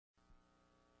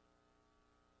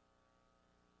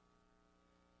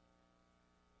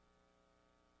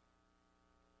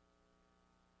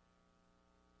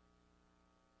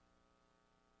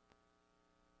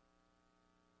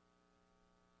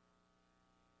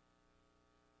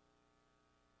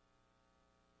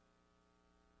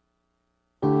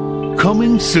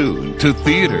Coming soon to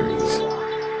theaters.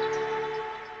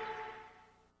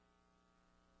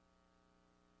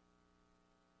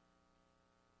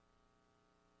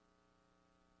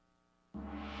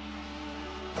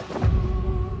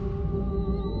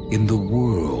 In the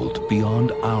world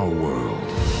beyond our world,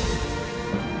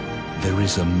 there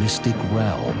is a mystic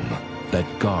realm that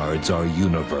guards our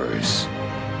universe.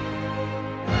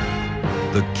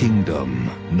 The kingdom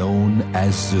known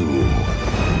as Zoo.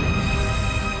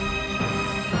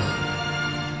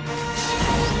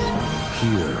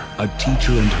 Here, a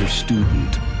teacher and her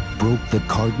student broke the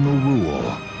cardinal rule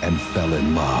and fell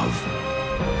in love.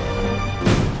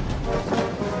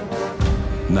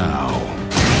 Now,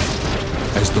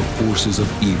 as the forces of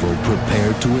evil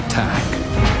prepare to attack,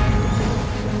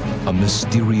 a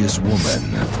mysterious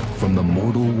woman from the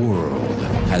mortal world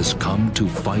has come to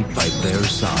fight by their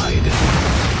side.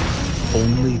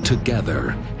 Only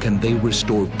together can they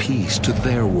restore peace to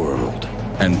their world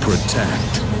and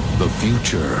protect the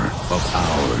future of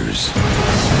ours.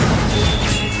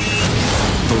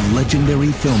 The legendary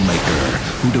filmmaker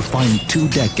who defined 2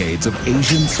 decades of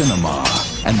Asian cinema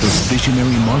and the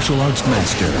visionary martial arts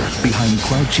master behind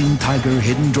Crouching Tiger,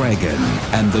 Hidden Dragon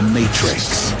and The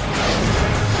Matrix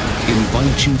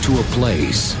invite you to a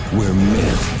place where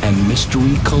myth and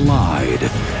mystery collide.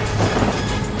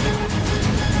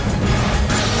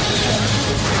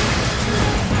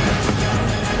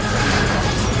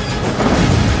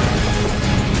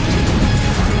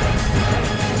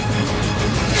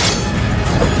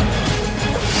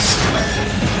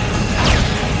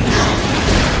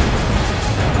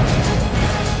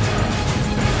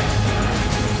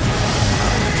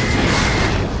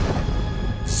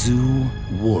 Zoo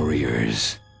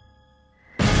Warriors.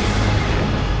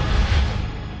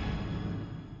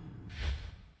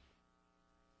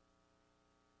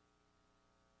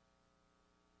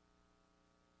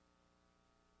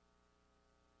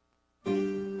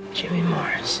 Jimmy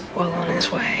Morris, well on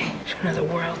his way to another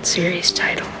World Series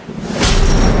title.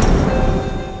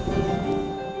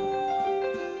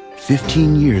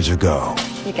 15 years ago,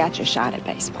 You got your shot at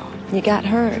baseball. You got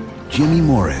hurt. Jimmy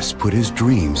Morris put his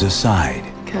dreams aside.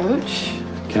 Coach?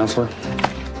 Counselor,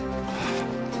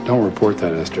 don't report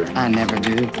that, Esther. I never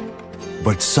do.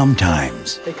 But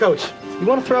sometimes, Hey, Coach, you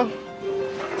want to throw?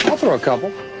 I'll throw a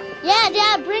couple. Yeah,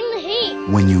 Dad, bring the heat.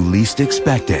 when you least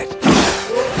expect it,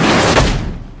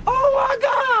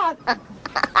 Oh, my God!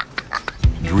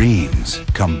 dreams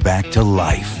come back to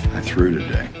life. I threw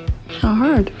today. How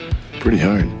hard? Pretty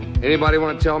hard. Anybody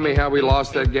want to tell me how we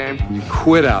lost that game? You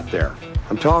quit out there.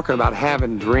 I'm talking about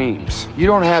having dreams. You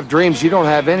don't have dreams, you don't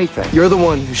have anything. You're the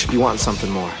one who should be wanting something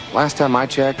more. Last time I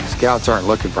checked, scouts aren't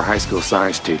looking for high school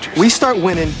science teachers. We start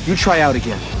winning, you try out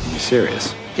again. You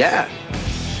serious? Yeah.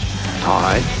 All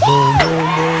right.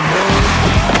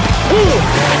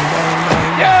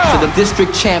 To the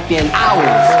district champion,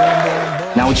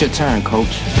 ours. Now it's your turn,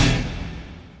 coach.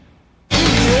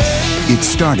 It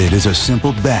started as a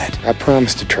simple bet. I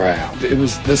promised to try out. It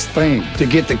was this thing to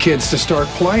get the kids to start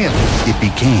playing. It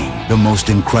became the most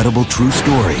incredible true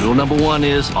story Rule number 1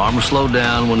 is armor slow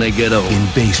down when they get old. in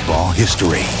baseball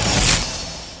history.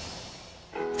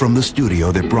 From the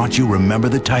studio that brought you Remember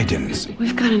the Titans,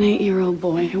 We've got an 8-year-old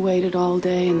boy who waited all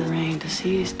day in the rain to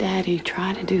see his daddy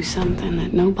try to do something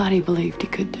that nobody believed he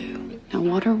could do. Now,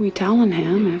 what are we telling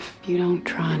him if you don't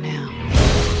try now?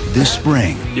 this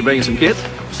spring, You bringing some kids?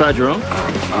 Besides your own?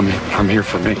 I'm here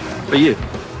for me. For you.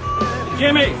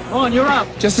 Jimmy, on, you're up.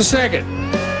 Just a second.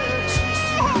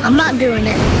 I'm not doing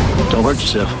it. Don't hurt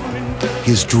yourself.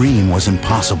 his dream was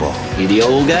impossible. You the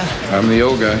old guy? I'm the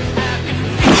old guy.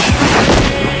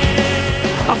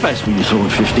 How fast were you throwing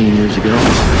 15 years ago?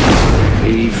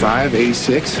 85,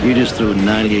 86. You just threw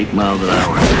 98 miles an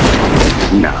hour.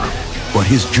 No. But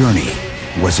his journey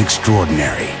was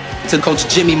extraordinary. To Coach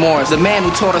Jimmy Morris, the man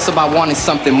who taught us about wanting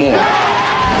something more.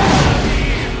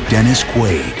 Dennis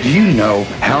Quaid, Do you know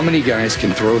how many guys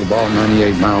can throw the ball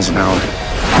 98 miles an hour?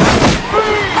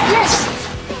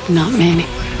 Not many.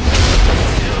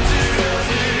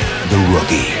 the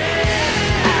rookie.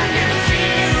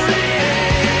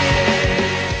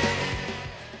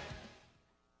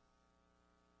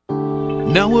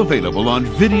 Now available on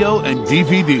video and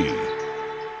DVD.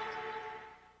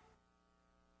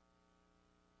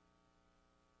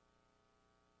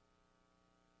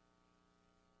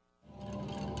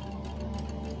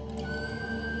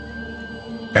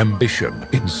 Ambition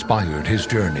inspired his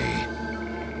journey.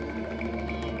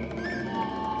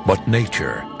 But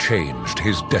nature changed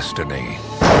his destiny.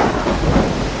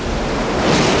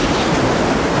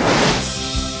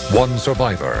 One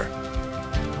survivor.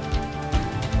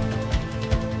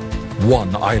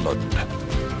 One island.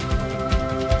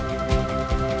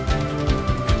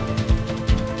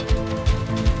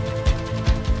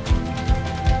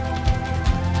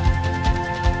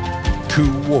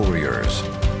 Two warriors.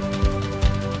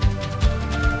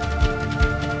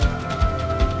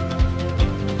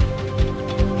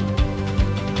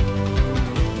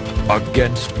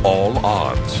 Against all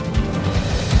odds.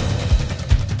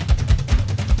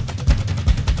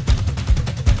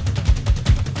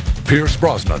 Pierce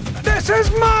Brosnan. This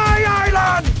is my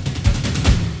island!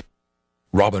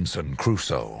 Robinson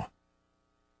Crusoe.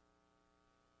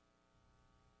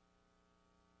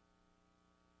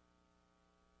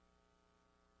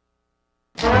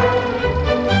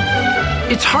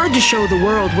 It's hard to show the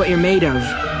world what you're made of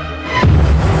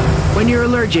when you're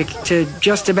allergic to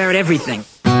just about everything.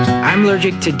 I'm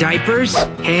allergic to diapers,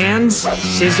 hands,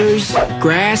 scissors,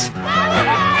 grass,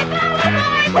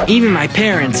 even my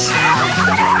parents.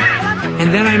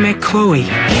 And then I met Chloe.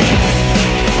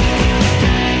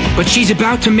 But she's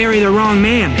about to marry the wrong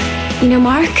man. You know,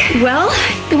 Mark, well,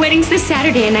 the wedding's this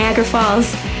Saturday in Niagara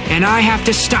Falls. And I have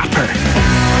to stop her.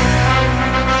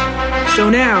 So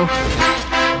now,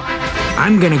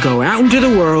 I'm gonna go out into the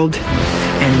world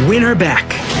and win her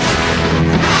back.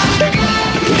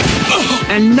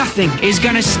 And nothing is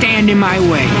gonna stand in my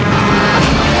way.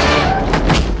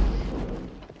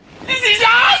 This is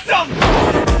awesome!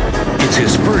 It's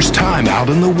his first time out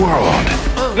in the world.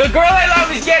 The girl I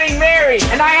love is getting married,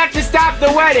 and I have to stop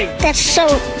the wedding. That's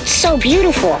so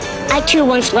beautiful. I too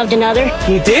once loved another.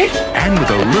 You did? And with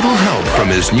a little help from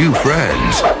his new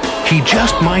friends, he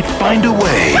just might find a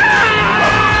way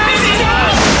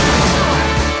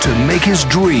to make his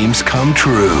dreams come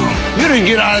true. You didn't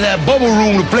get out of that bubble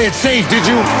room to play it safe, did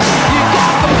you?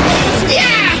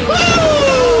 Yeah!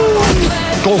 Woo!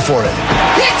 Go for it.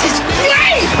 This is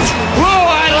great! Whoa,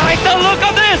 I like the look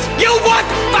of this! You want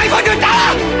 $500?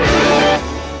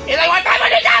 You want $500?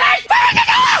 $500!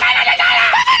 $500!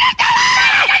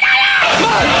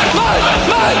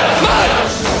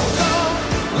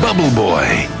 $500! Bubble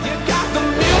Boy.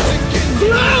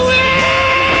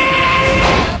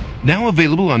 Now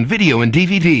available on video and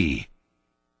DVD.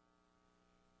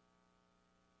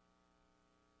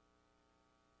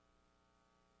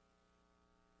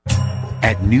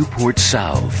 At Newport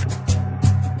South,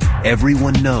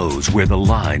 everyone knows where the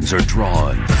lines are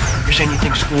drawn. You're saying you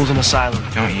think school's an asylum,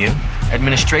 don't you?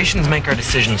 Administrations make our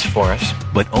decisions for us.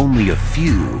 But only a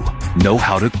few know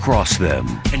how to cross them.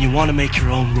 And you want to make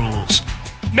your own rules.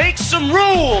 Make some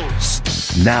rules!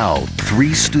 Now,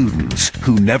 3 students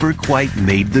who never quite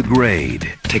made the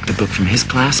grade. Take the book from his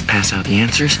class, pass out the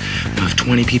answers. We'll have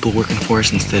 20 people working for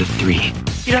us instead of 3.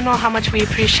 You don't know how much we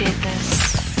appreciate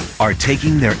this. Are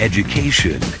taking their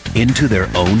education into their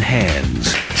own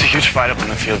hands. It's a huge fight up in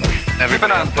the field.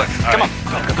 Everybody on the play. Come on.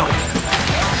 Go.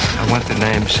 I want the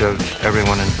names of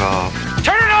everyone involved.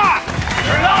 Turn it off!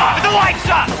 Turn it off! Put the lights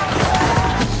up!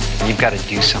 You've got to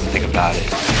do something about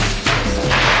it.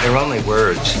 They're only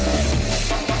words.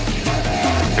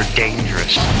 They're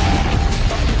dangerous.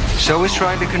 So is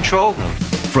trying to control them.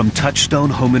 From Touchstone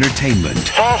Home Entertainment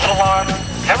False alarm!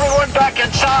 Everyone back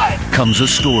inside! comes a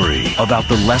story about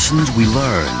the lessons we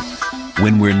learn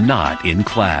when we're not in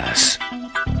class.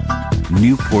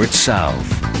 Newport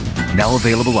South. Now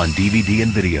available on DVD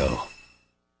and video.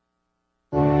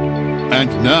 And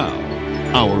now,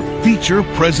 our feature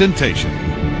presentation.